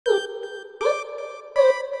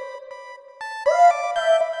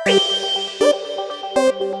Welcome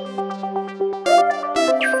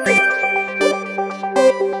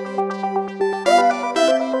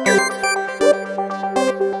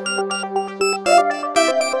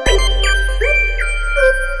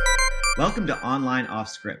to Online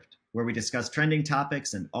Offscript, where we discuss trending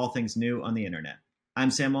topics and all things new on the internet.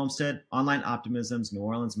 I'm Sam Olmstead, Online Optimism's New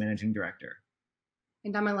Orleans Managing Director.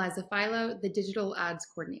 And I'm Eliza Philo, the Digital Ads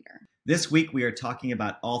Coordinator. This week, we are talking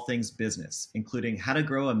about all things business, including how to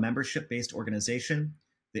grow a membership-based organization,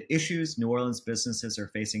 the issues New Orleans businesses are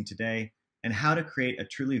facing today, and how to create a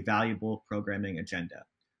truly valuable programming agenda.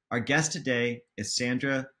 Our guest today is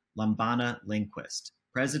Sandra Lombana Lindquist,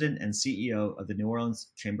 President and CEO of the New Orleans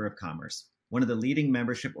Chamber of Commerce, one of the leading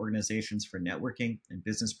membership organizations for networking and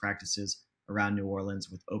business practices around New Orleans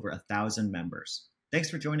with over 1,000 members. Thanks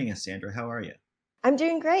for joining us, Sandra. How are you? I'm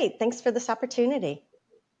doing great. Thanks for this opportunity.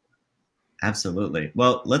 Absolutely.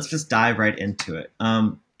 Well, let's just dive right into it.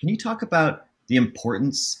 Can you talk about the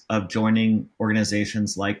importance of joining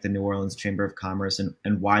organizations like the New Orleans Chamber of Commerce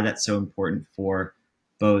and why that's so important for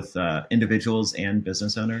both individuals and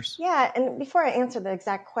business owners? Yeah, and before I answer the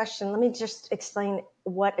exact question, let me just explain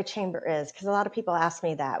what a chamber is, because a lot of people ask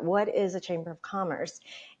me that. What is a chamber of commerce?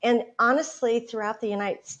 And honestly, throughout the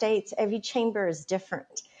United States, every chamber is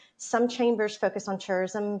different. Some chambers focus on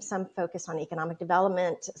tourism, some focus on economic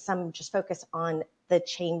development, some just focus on the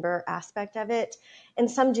chamber aspect of it,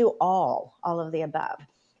 and some do all of the above.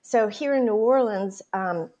 So here in New Orleans,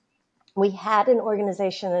 we had an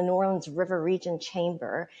organization, the New Orleans River Region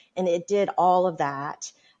Chamber, and it did all of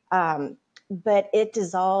that. But it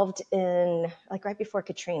dissolved right before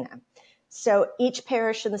Katrina. So each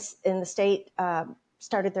parish in the state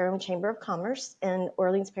started their own Chamber of Commerce, and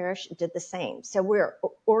Orleans Parish did the same. So we're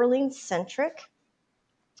Orleans-centric.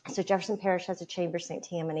 So Jefferson Parish has a chamber, St.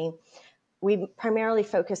 Tammany. We primarily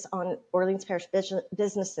focus on Orleans Parish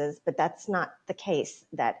businesses, but that's not the case.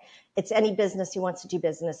 That it's any business who wants to do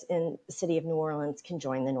business in the city of New Orleans can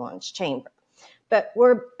join the New Orleans Chamber. But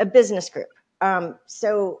we're a business group.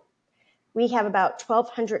 So we have about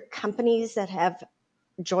 1,200 companies that have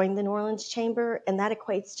joined the New Orleans Chamber, and that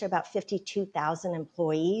equates to about 52,000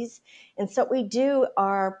 employees. And so what we do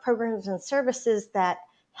are programs and services that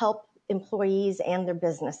help employees and their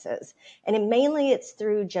businesses. And mainly it's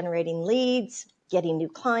through generating leads, getting new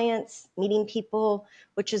clients, meeting people,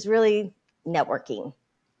 which is really networking,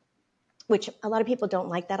 which a lot of people don't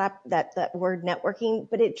like that word networking,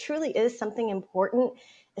 but it truly is something important,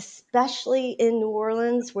 especially in New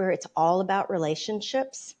Orleans where it's all about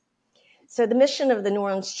relationships. So the mission of the New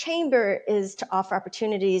Orleans Chamber is to offer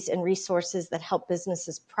opportunities and resources that help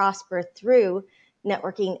businesses prosper through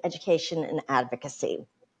networking, education, and advocacy.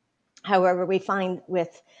 However, we find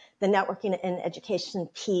with the networking and education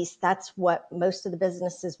piece, that's what most of the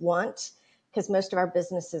businesses want, because most of our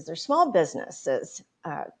businesses are small businesses,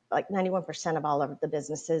 like 91% of all of the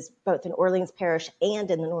businesses, both in Orleans Parish and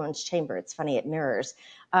in the New Orleans Chamber. It's funny, it mirrors.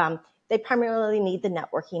 They primarily need the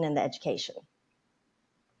networking and the education.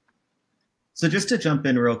 So just to jump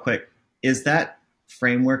in real quick, is that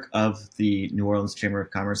framework of the New Orleans Chamber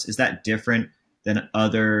of Commerce, is that different than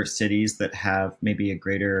other cities that have maybe a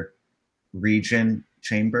greater region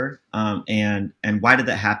chamber? And why did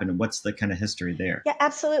that happen? And what's the kind of history there? Yeah,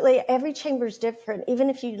 absolutely. Every chamber is different.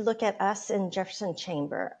 Even if you look at us in Jefferson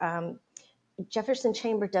Chamber, Jefferson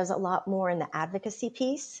Chamber does a lot more in the advocacy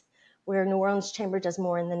piece, where New Orleans Chamber does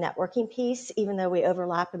more in the networking piece, even though we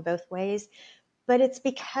overlap in both ways. But it's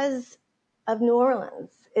because of New Orleans.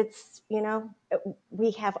 It's,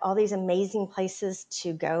 we have all these amazing places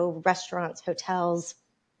to go, restaurants, hotels,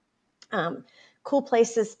 cool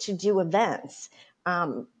places to do events.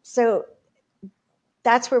 So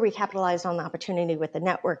that's where we capitalized on the opportunity with the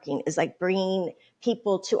networking, is like bringing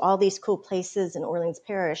people to all these cool places in Orleans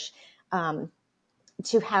Parish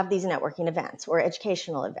to have these networking events or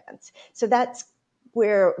educational events. So that's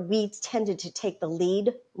where we tended to take the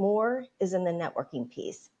lead more, is in the networking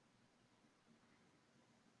piece.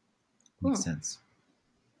 Makes sense.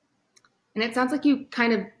 And it sounds like you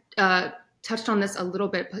kind of touched on this a little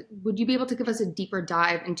bit, but would you be able to give us a deeper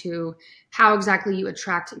dive into how exactly you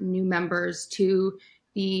attract new members to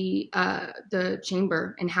the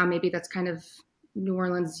chamber and how maybe that's kind of New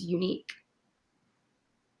Orleans unique?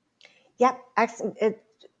 Yep, excellent.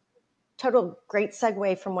 Total great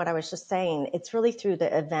segue from what I was just saying. It's really through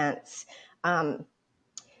the events.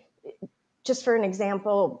 Just for an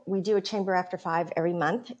example, we do a Chamber After 5 every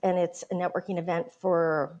month, and it's a networking event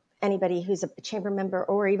for anybody who's a chamber member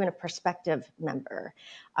or even a prospective member.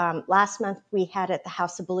 Last month we had at the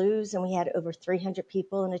House of Blues, and we had over 300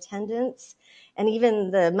 people in attendance. And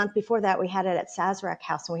even the month before that, we had it at Sazerac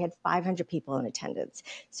House, and we had 500 people in attendance.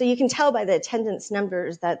 So you can tell by the attendance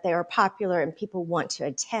numbers that they are popular and people want to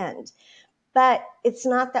attend. But it's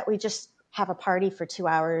not that we just have a party for 2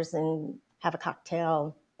 hours and have a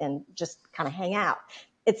cocktail and just kind of hang out.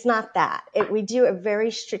 It's not that. We do a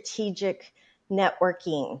very strategic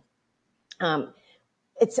networking.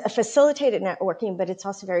 It's a facilitated networking, but it's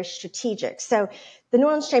also very strategic. So the New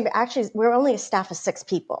Orleans Chamber, actually, we're only a staff of 6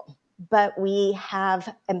 people, but we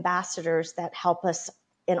have ambassadors that help us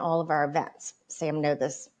in all of our events. Sam knows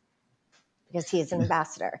this because he is an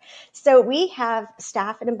ambassador. So we have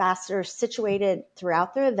staff and ambassadors situated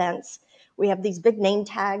throughout their events. We have these big name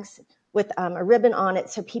tags with a ribbon on it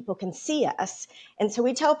so people can see us. And so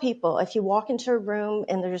we tell people, if you walk into a room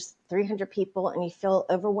and there's 300 people and you feel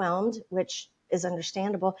overwhelmed, which is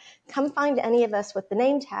understandable, come find any of us with the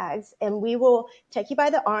name tags, and we will take you by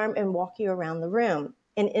the arm and walk you around the room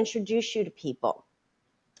and introduce you to people.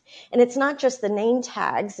 And it's not just the name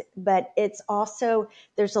tags, but it's also,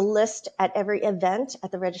 there's a list at every event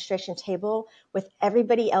at the registration table with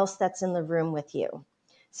everybody else that's in the room with you.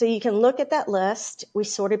 So you can look at that list. We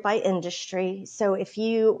sorted by industry. So if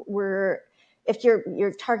your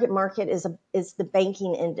target market is the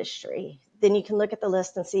banking industry, then you can look at the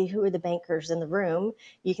list and see who are the bankers in the room.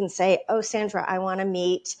 You can say, oh, Sandra, I want to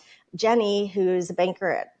meet Jenny, who's a banker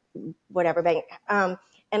at whatever bank.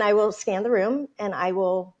 And I will scan the room and I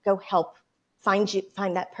will go help find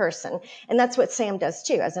that person. And that's what Sam does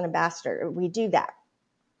too. As an ambassador, we do that.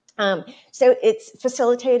 So it's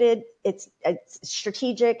facilitated, it's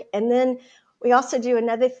strategic. And then we also do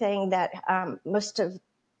another thing that most of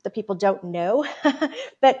the people don't know,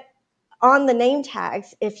 but on the name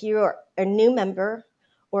tags, if you're a new member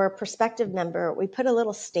or a prospective member, we put a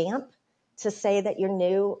little stamp to say that you're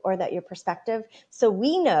new or that you're prospective. So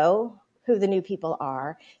we know who the new people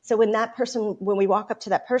are. So when we walk up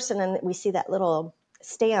to that person and we see that little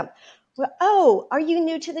stamp, well, oh, are you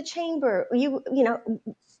new to the chamber? You know,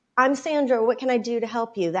 I'm Sandra, what can I do to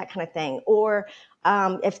help you? That kind of thing. Or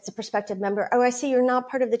if it's a prospective member, oh, I see you're not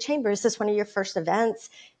part of the chamber. Is this one of your first events?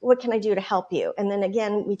 What can I do to help you? And then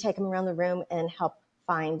again, we take them around the room and help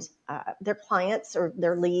find their clients or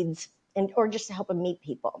their leads, or just to help them meet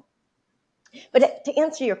people. But to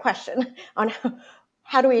answer your question on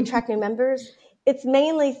how do we attract new members, it's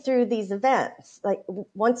mainly through these events. Like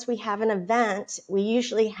once we have an event, we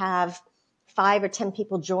usually have 5 or 10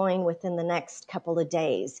 people join within the next couple of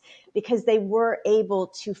days because they were able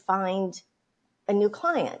to find a new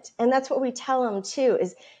client. And that's what we tell them too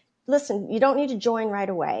is, listen, you don't need to join right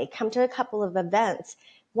away. Come to a couple of events.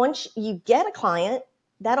 Once you get a client,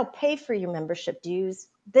 that'll pay for your membership dues,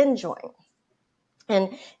 then join.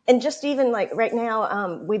 And just even like right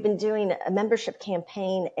now, we've been doing a membership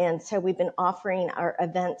campaign. And so we've been offering our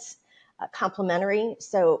events complimentary.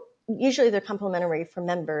 So usually they're complimentary for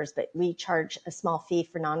members, but we charge a small fee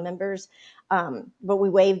for non-members. But we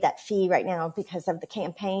waived that fee right now because of the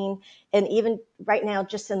campaign. And even right now,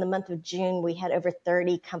 just in the month of June, we had over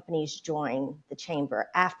 30 companies join the chamber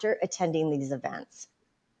after attending these events.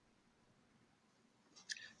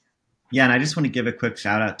 Yeah, and I just want to give a quick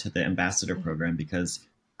shout out to the ambassador program because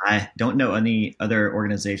I don't know any other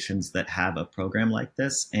organizations that have a program like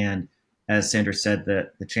this. And as Sandra said,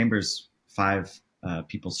 the chamber's 5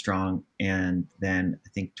 people strong, and then I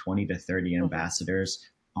think 20 to 30 ambassadors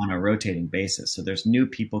on a rotating basis. So there's new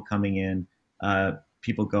people coming in,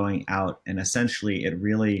 people going out, and essentially it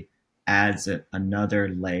really adds another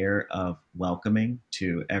layer of welcoming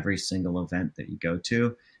to every single event that you go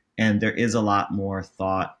to. And there is a lot more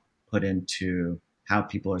thought put into how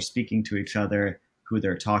people are speaking to each other, who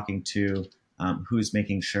they're talking to, who's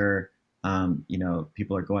making sure,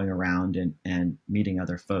 people are going around and meeting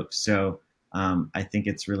other folks. So I think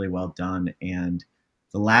it's really well done. And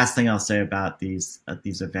the last thing I'll say about these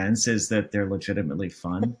events is that they're legitimately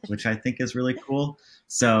fun, which I think is really cool.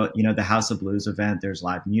 So, the House of Blues event, there's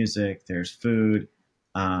live music, there's food,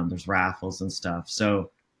 there's raffles and stuff.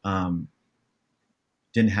 So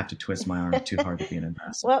didn't have to twist my arm too hard to be an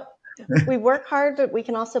ambassador. Well, we work hard, but we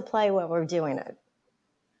can also play while we're doing it.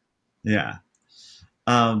 Yeah.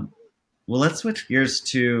 Well, let's switch gears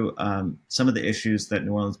to some of the issues that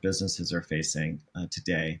New Orleans businesses are facing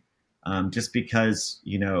today. Just because,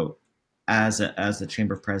 as the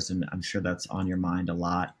chamber president, I'm sure that's on your mind a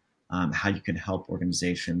lot, how you can help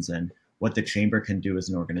organizations and what the chamber can do as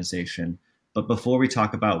an organization. But before we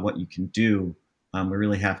talk about what you can do, we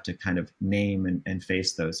really have to kind of name and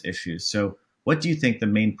face those issues. So what do you think the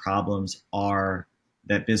main problems are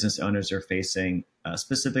that business owners are facing,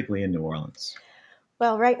 specifically in New Orleans?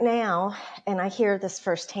 Well, right now, and I hear this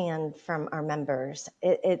firsthand from our members,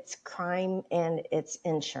 it's crime and it's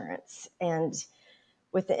insurance. And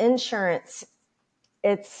with the insurance,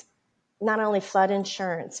 it's not only flood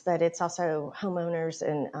insurance, but it's also homeowners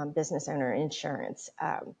and business owner insurance.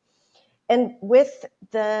 And with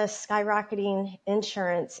the skyrocketing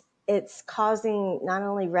insurance, it's causing not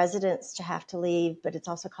only residents to have to leave, but it's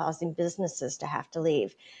also causing businesses to have to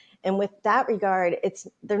leave. And with that regard,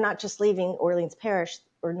 they're not just leaving Orleans Parish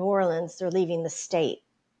or New Orleans, they're leaving the state.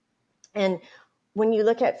 And when you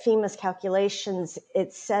look at FEMA's calculations,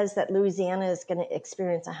 it says that Louisiana is going to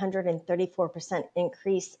experience 134%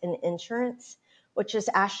 increase in insurance, which is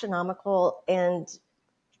astronomical and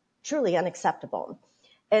truly unacceptable.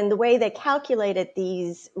 And the way they calculated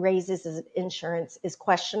these raises of insurance is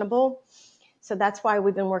questionable. So that's why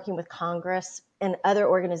we've been working with Congress and other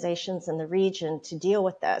organizations in the region to deal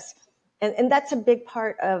with this. And that's a big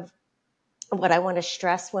part of what I want to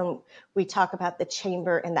stress when we talk about the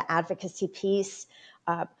chamber and the advocacy piece.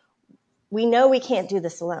 We know we can't do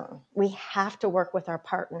this alone. We have to work with our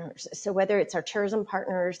partners. So whether it's our tourism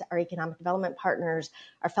partners, our economic development partners,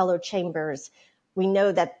 our fellow chambers, we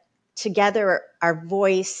know that together our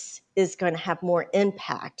voice is going to have more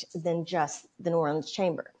impact than just the New Orleans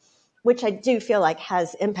Chamber, which I do feel like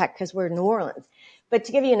has impact because we're New Orleans. But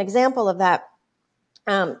to give you an example of that,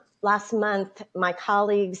 last month, my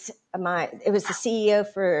colleagues, it was the CEO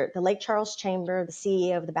for the Lake Charles Chamber, the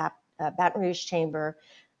CEO of the Baton Rouge Chamber,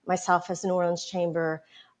 myself as the New Orleans Chamber,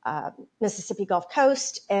 Mississippi Gulf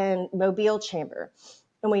Coast, and Mobile Chamber.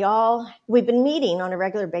 And we've been meeting on a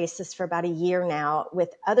regular basis for about a year now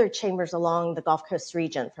with other chambers along the Gulf Coast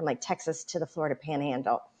region, from like Texas to the Florida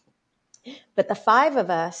Panhandle. But the 5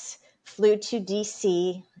 of us flew to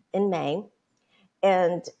DC in May,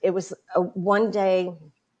 and it was a one-day,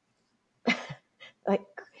 like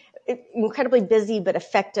incredibly busy but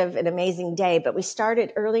effective and amazing day. But we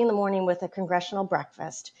started early in the morning with a congressional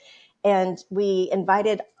breakfast, and we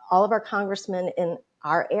invited all of our congressmen in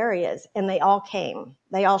our areas, and they all came.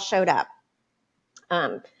 They all showed up.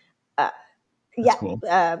 Cool.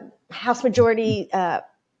 House Majority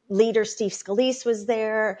Leader Steve Scalise was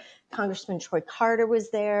there. Congressman Troy Carter was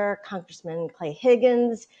there. Congressman Clay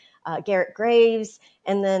Higgins, Garrett Graves,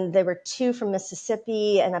 and then there were 2 from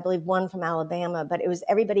Mississippi and I believe 1 from Alabama, but it was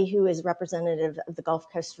everybody who is representative of the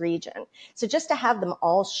Gulf Coast region. So just to have them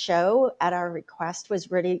all show at our request was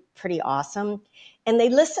really pretty awesome. And they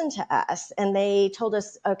listened to us and they told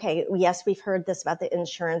us, okay, yes, we've heard this about the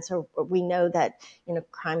insurance, or we know that,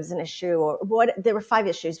 crime is an issue, or what. There were 5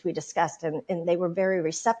 issues we discussed, and they were very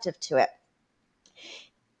receptive to it.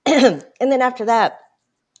 And then after that,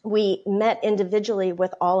 we met individually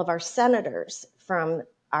with all of our senators from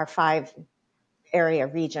our 5 area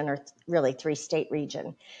region, or really 3 state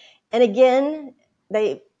region. And again,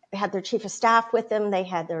 they had their chief of staff with them. They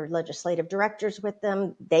had their legislative directors with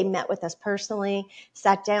them. They met with us personally,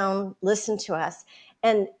 sat down, listened to us.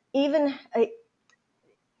 And even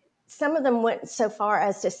some of them went so far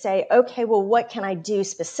as to say, okay, well, what can I do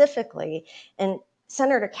specifically? And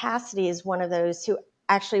Senator Cassidy is one of those who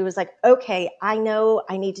actually was like, okay, I know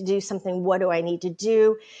I need to do something. What do I need to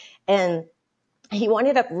do? And he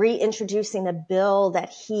wound up reintroducing a bill that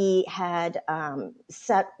he had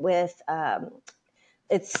set with,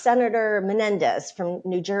 it's Senator Menendez from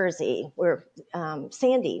New Jersey, where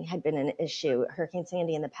Sandy had been an issue, Hurricane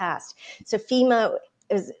Sandy in the past. So FEMA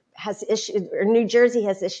has issues, or New Jersey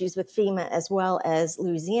has issues with FEMA as well as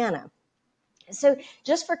Louisiana. So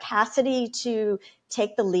just for Cassidy to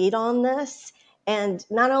take the lead on this, and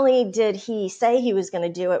not only did he say he was going to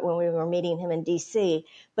do it when we were meeting him in DC,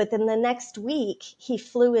 but then the next week he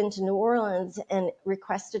flew into New Orleans and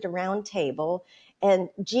requested a roundtable. And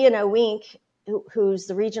G&O Inc., who's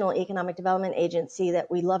the regional economic development agency that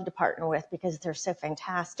we love to partner with because they're so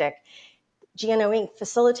fantastic, G&O Inc.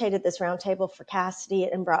 facilitated this roundtable for Cassidy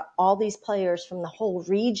and brought all these players from the whole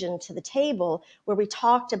region to the table where we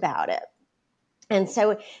talked about it. And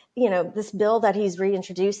so, this bill that he's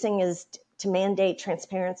reintroducing is to mandate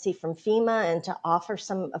transparency from FEMA and to offer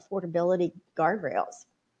some affordability guardrails.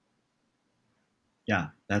 Yeah,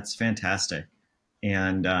 that's fantastic.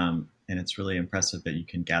 And it's really impressive that you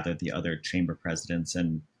can gather the other chamber presidents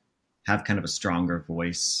and have kind of a stronger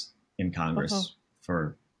voice in Congress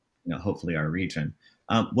for, hopefully our region.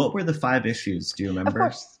 What were the 5 issues? Do you remember?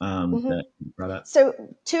 Of course. That you brought up? So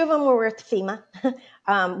 2 of them were with FEMA.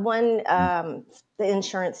 One, the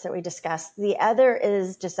insurance that we discussed. The other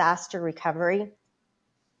is disaster recovery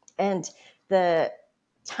and the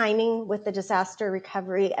timing with the disaster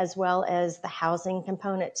recovery, as well as the housing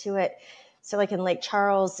component to it. So like in Lake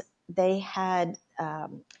Charles, they had,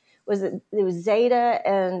 it was Zeta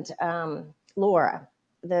and Laura,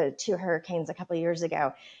 the two hurricanes a couple of years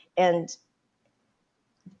ago. And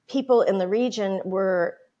people in the region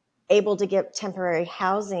were able to get temporary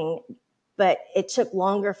housing, but it took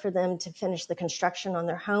longer for them to finish the construction on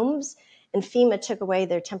their homes, and FEMA took away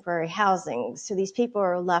their temporary housing. So these people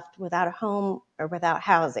are left without a home or without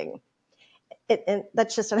housing. And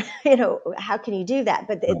that's just, how can you do that?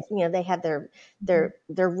 But they had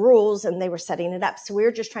their rules, and they were setting it up. So we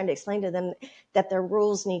were just trying to explain to them that their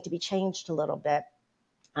rules need to be changed a little bit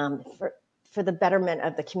for the betterment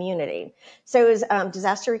of the community. So it was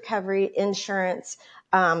disaster recovery, insurance,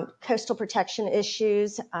 coastal protection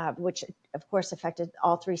issues, which of course affected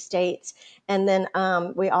all 3 states. And then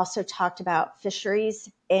we also talked about fisheries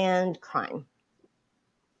and crime.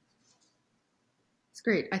 It's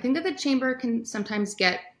great. I think that the chamber can sometimes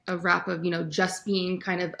get a rap of, just being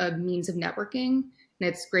kind of a means of networking. And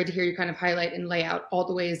it's great to hear you kind of highlight and lay out all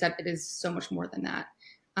the ways that it is so much more than that.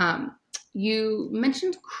 You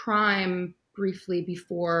mentioned crime briefly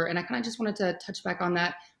before, and I kind of just wanted to touch back on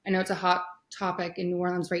that. I know it's a hot topic in New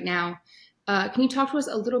Orleans right now. Can you talk to us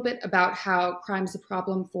a little bit about how crime is a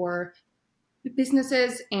problem for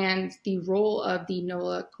businesses and the role of the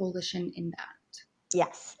NOLA Coalition in that?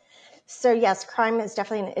 Yes. So yes, crime is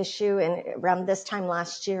definitely an issue. And around this time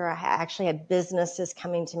last year, I actually had businesses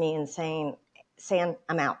coming to me and saying,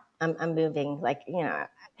 I'm out, I'm moving. Like,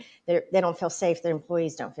 they don't feel safe. Their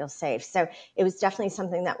employees don't feel safe. So it was definitely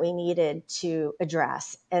something that we needed to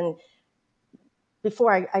address. And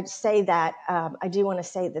before I say that, I do want to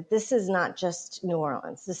say that this is not just New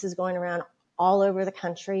Orleans. This is going around all over the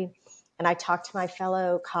country. And I talked to my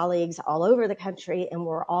fellow colleagues all over the country, and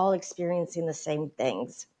we're all experiencing the same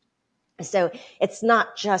things. So it's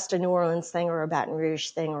not just a New Orleans thing or a Baton Rouge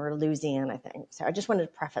thing or a Louisiana thing. So I just wanted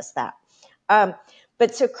to preface that.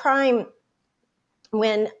 But so crime,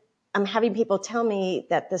 when I'm having people tell me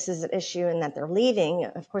that this is an issue and that they're leaving,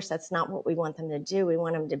 of course, that's not what we want them to do. We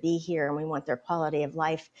want them to be here, and we want their quality of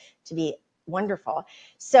life to be wonderful.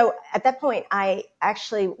 So at that point, I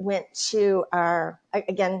actually went to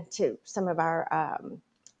to some of our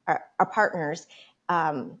partners,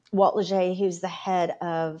 Walt Leger, who's the head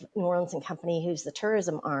of New Orleans and Company, who's the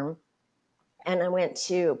tourism arm. And I went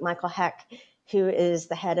to Michael Heck, who is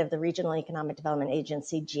the head of the Regional Economic Development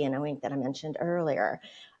Agency, GNO Inc., that I mentioned earlier,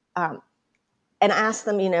 and asked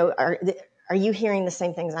them, are you hearing the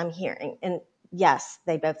same things I'm hearing? And yes,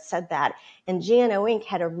 they both said that. And GNO Inc.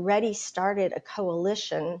 had already started a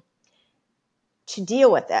coalition to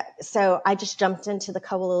deal with it. So I just jumped into the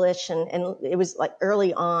coalition, and it was like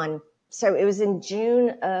early on. So it was in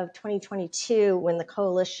June of 2022 when the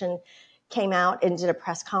coalition came out and did a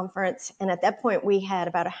press conference. And at that point, we had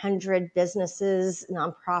about 100 businesses,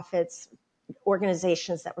 nonprofits,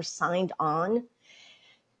 organizations that were signed on.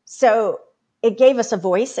 So it gave us a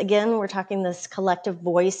voice. Again, we're talking this collective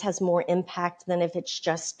voice has more impact than if it's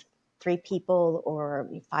just 3 people or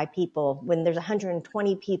 5 people. When there's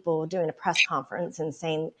 120 people doing a press conference and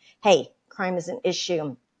saying, hey, crime is an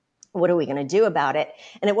issue. What are we going to do about it?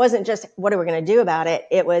 And it wasn't just, what are we going to do about it?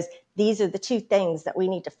 It was, these are the 2 things that we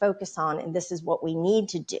need to focus on, and this is what we need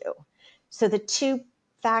to do. So the 2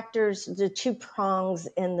 factors, the 2 prongs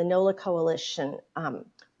in the NOLA coalition,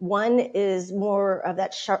 one is more of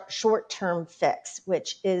that short-term fix,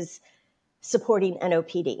 which is supporting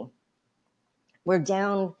NOPD. We're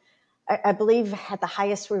down, I believe at the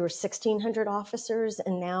highest we were 1,600 officers,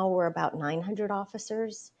 and now we're about 900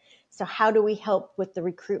 officers. So how do we help with the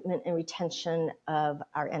recruitment and retention of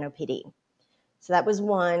our NOPD? So that was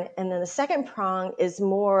one. And then the second prong is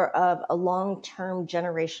more of a long-term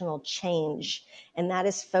generational change, and that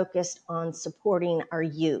is focused on supporting our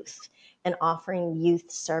youth and offering youth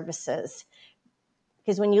services.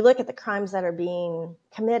 Because when you look at the crimes that are being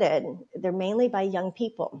committed, they're mainly by young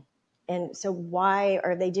people. And so why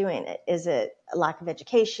are they doing it? Is it a lack of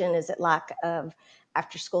education? Is it lack of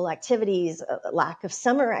after-school activities, a lack of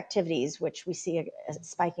summer activities, which we see a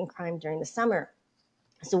spike in crime during the summer?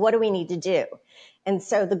 So what do we need to do? And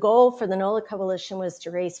so the goal for the NOLA Coalition was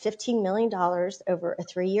to raise $15 million over a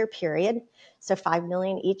 3-year period, so $5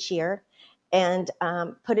 million each year, and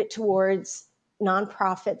put it towards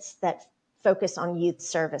nonprofits that focus on youth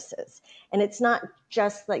services. And it's not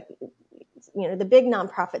just like, the big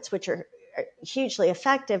nonprofits, which are hugely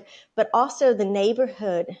effective, but also the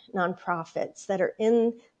neighborhood nonprofits that are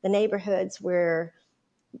in the neighborhoods where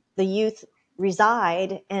the youth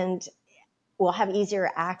reside and will have easier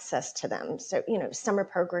access to them. So, summer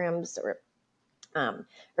programs or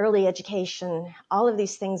early education, all of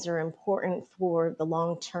these things are important for the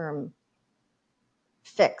long-term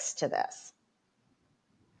fix to this.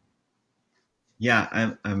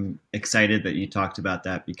 Yeah, I'm excited that you talked about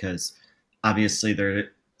that, because obviously there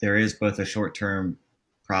is both a short-term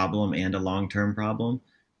problem and a long-term problem.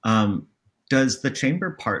 Um, does the chamber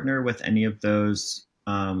partner with any of those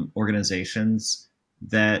organizations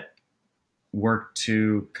that work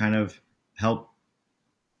to kind of help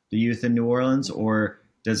the youth in New Orleans, or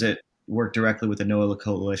does it work directly with the NOLA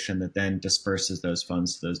Coalition that then disperses those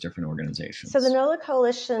funds to those different organizations? So the NOLA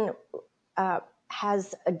Coalition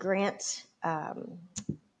has a grant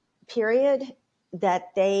period that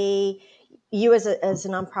you as a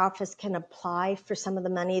nonprofit can apply for some of the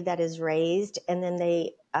money that is raised, and then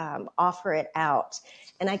they offer it out.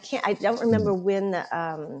 And I don't remember when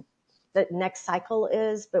the next cycle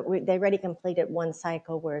is, but they already completed one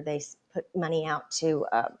cycle where they put money out to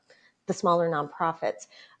the smaller nonprofits.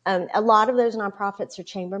 A lot of those nonprofits are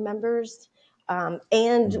chamber members,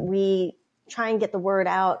 and we try and get the word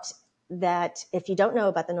out that if you don't know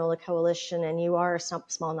about the NOLA Coalition and you are a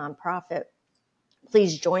small nonprofit,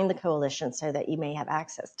 please join the coalition so that you may have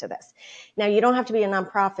access to this. Now, you don't have to be a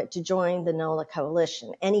nonprofit to join the NOLA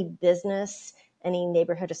Coalition. Any business, any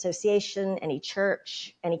neighborhood association, any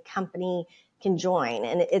church, any company can join.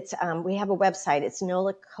 And it's we have a website. It's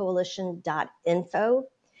nolacoalition.info.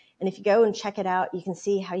 And if you go and check it out, you can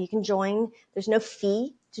see how you can join. There's no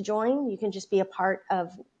fee to join. You can just be a part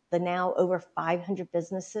of the now over 500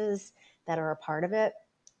 businesses that are a part of it.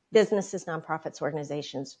 Businesses, nonprofits,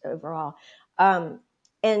 organizations overall.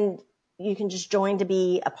 And you can just join to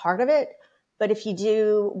be a part of it. But if you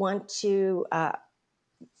do want to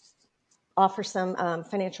offer some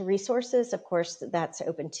financial resources, of course, that's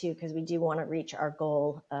open too, because we do want to reach our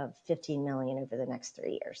goal of 15 million over the next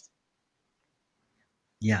 3 years.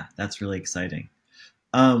 Yeah, that's really exciting.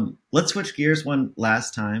 Let's switch gears one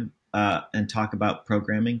last time and talk about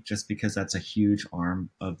programming, just because that's a huge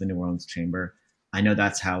arm of the New Orleans Chamber. I know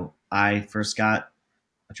that's how I first got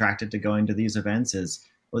attracted to going to these events is,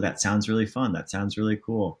 oh, that sounds really fun. That sounds really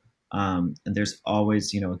cool. And there's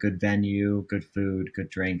always, a good venue, good food, good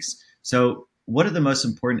drinks. So what are the most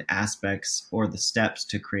important aspects or the steps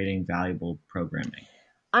to creating valuable programming?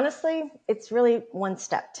 Honestly, it's really one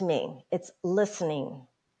step to me. It's listening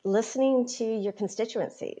to your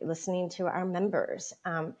constituency, listening to our members.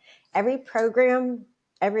 Every program,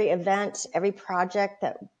 every event, every project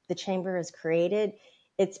that the Chamber has created,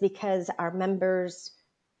 it's because our members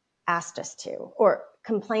asked us to, or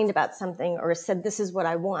complained about something, or said, this is what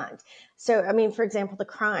I want. So, I mean, for example, the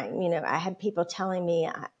crime, I had people telling me,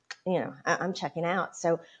 I'm checking out.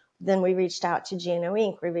 So then we reached out to GNO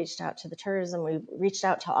Inc. We reached out to the tourism. We reached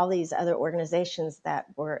out to all these other organizations that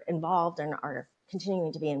were involved and are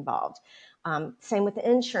continuing to be involved. Same with the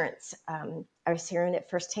insurance. I was hearing it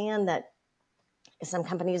firsthand that some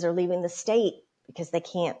companies are leaving the state because they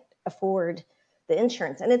can't afford the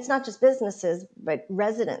insurance. And it's not just businesses, but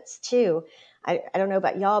residents too. I don't know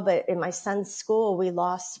about y'all, but in my son's school, we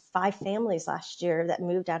lost 5 families last year that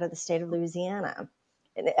moved out of the state of Louisiana.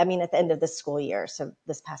 I mean, at the end of this school year, so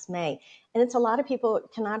this past May. And it's a lot of people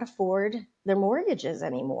cannot afford their mortgages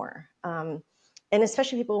anymore. And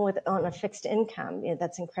especially people on a fixed income,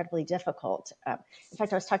 that's incredibly difficult. In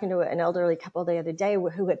fact, I was talking to an elderly couple the other day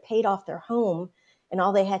who had paid off their home, and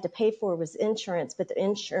all they had to pay for was insurance, but the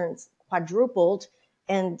insurance quadrupled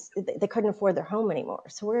and they couldn't afford their home anymore.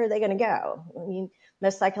 So where are they going to go? I mean,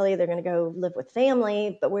 most likely they're going to go live with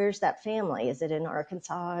family, but where's that family? Is it in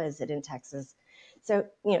Arkansas? Is it in Texas? So,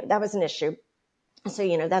 that was an issue.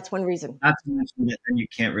 So, that's one reason. Not to mention that then you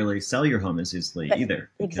can't really sell your home as easily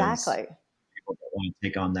either. Exactly. People don't want to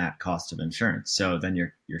take on that cost of insurance. So then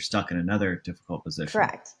you're stuck in another difficult position.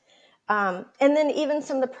 Correct. And then even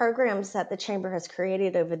some of the programs that the Chamber has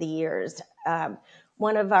created over the years.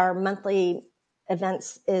 One of our monthly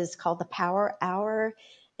events is called the Power Hour,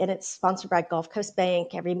 and it's sponsored by Gulf Coast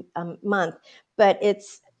Bank every month. But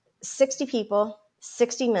it's 60 people,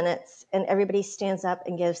 60 minutes, and everybody stands up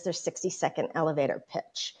and gives their 60-second elevator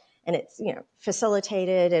pitch. And it's,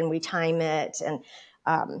 facilitated, and we time it, and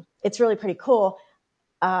it's really pretty cool.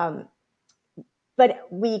 But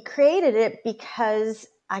we created it because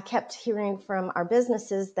I kept hearing from our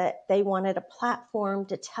businesses that they wanted a platform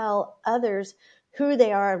to tell others who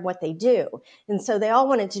they are and what they do. And so they all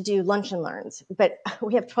wanted to do lunch and learns, but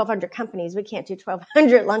we have 1,200 companies. We can't do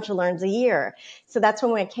 1,200 lunch and learns a year. So that's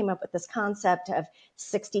when we came up with this concept of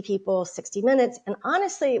 60 people, 60 minutes. And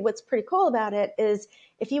honestly, what's pretty cool about it is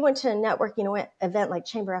if you went to a networking event like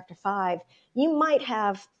Chamber After 5, you might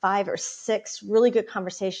have 5 or 6 really good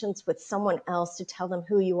conversations with someone else to tell them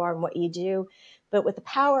who you are and what you do. But with the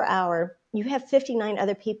Power Hour, you have 59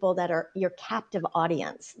 other people that are your captive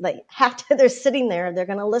audience. Like they're sitting there, they're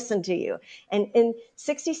going to listen to you. And in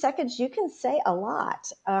 60 seconds, you can say a lot.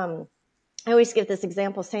 I always give this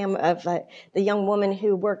example, Sam, of the young woman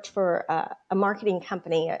who worked for a marketing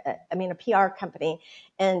company, a PR company,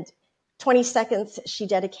 and 20 seconds she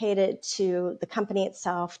dedicated to the company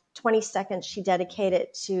itself. 20 seconds she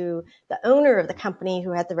dedicated to the owner of the company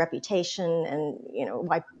who had the reputation and,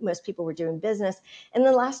 why most people were doing business. And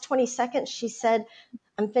the last 20 seconds she said,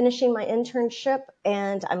 I'm finishing my internship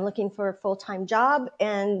and I'm looking for a full-time job,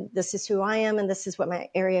 and this is who I am and this is what my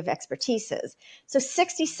area of expertise is. So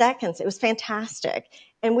 60 seconds, it was fantastic.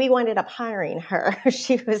 And we ended up hiring her.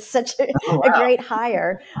 She was such a great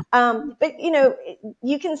hire. But,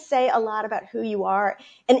 you can say a lot about who you are.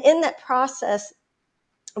 And in that process,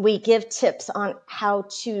 we give tips on how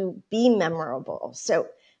to be memorable. So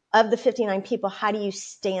of the 59 people, how do you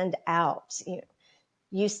stand out?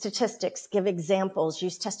 Use statistics, give examples,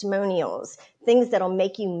 use testimonials, things that'll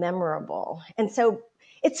make you memorable. And so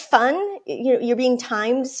it's fun. You're being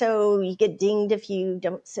timed, so you get dinged if you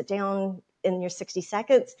don't sit down in your 60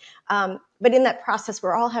 seconds. But in that process,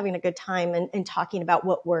 we're all having a good time and talking about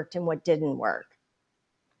what worked and what didn't work.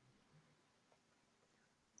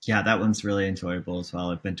 Yeah, that one's really enjoyable as well.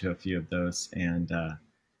 I've been to a few of those, and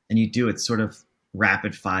you do it sort of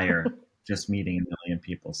rapid fire, just meeting a million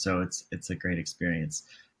people. So it's a great experience.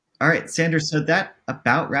 All right, Sandra, so that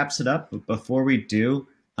about wraps it up. But before we do,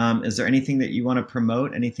 is there anything that you want to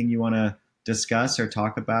promote, anything you want to discuss or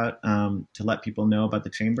talk about to let people know about the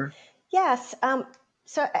Chamber? Yes.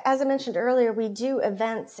 So as I mentioned earlier, we do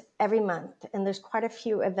events every month, and there's quite a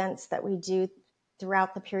few events that we do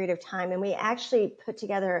throughout the period of time. And we actually put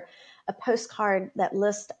together a postcard that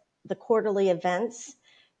lists the quarterly events,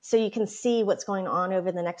 so you can see what's going on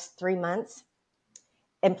over the next 3 months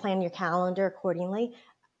and plan your calendar accordingly.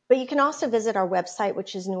 But you can also visit our website,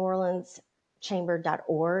 which is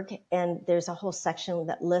neworleanschamber.org, and there's a whole section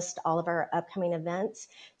that lists all of our upcoming events.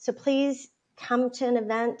 So please come to an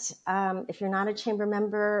event. If you're not a Chamber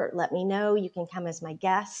member, let me know. You can come as my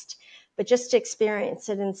guest, but just to experience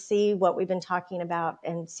it and see what we've been talking about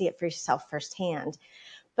and see it for yourself firsthand.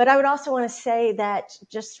 But I would also want to say that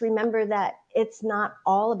just remember that it's not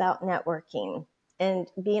all about networking and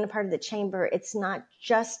being a part of the Chamber. It's not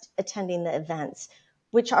just attending the events,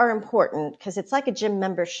 which are important because it's like a gym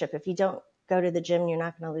membership. If you don't go to the gym, you're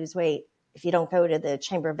not going to lose weight. If you don't go to the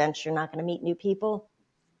Chamber events, you're not going to meet new people.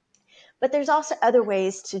 But there's also other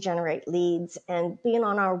ways to generate leads, and being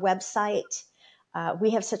on our website,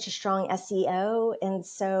 we have such a strong SEO. And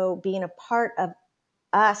so being a part of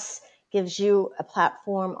us gives you a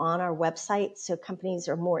platform on our website so companies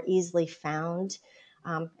are more easily found.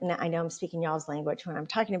 And I know I'm speaking y'all's language when I'm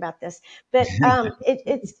talking about this, but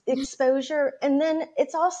it's exposure. And then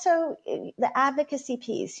it's also the advocacy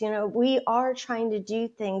piece. We are trying to do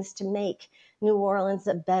things to make New Orleans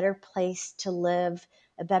a better place to live,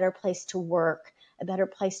 a better place to work, a better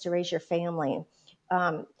place to raise your family.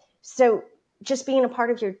 So just being a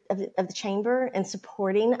part of the Chamber and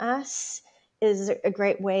supporting us is a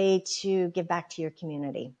great way to give back to your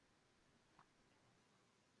community.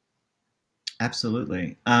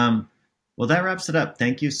 Absolutely. Well, that wraps it up.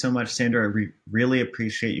 Thank you so much, Sandra. I really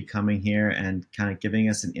appreciate you coming here and kind of giving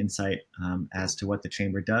us an insight as to what the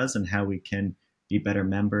Chamber does and how we can be better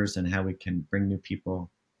members and how we can bring new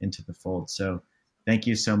people into the fold. So thank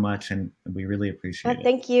you so much, and we really appreciate it.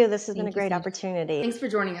 Thank you. This has been a great opportunity. Thanks for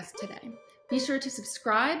joining us today. Be sure to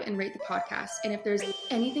subscribe and rate the podcast. And if there's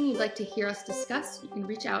anything you'd like to hear us discuss, you can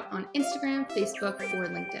reach out on Instagram, Facebook, or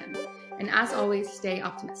LinkedIn. And as always, stay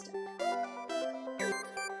optimistic.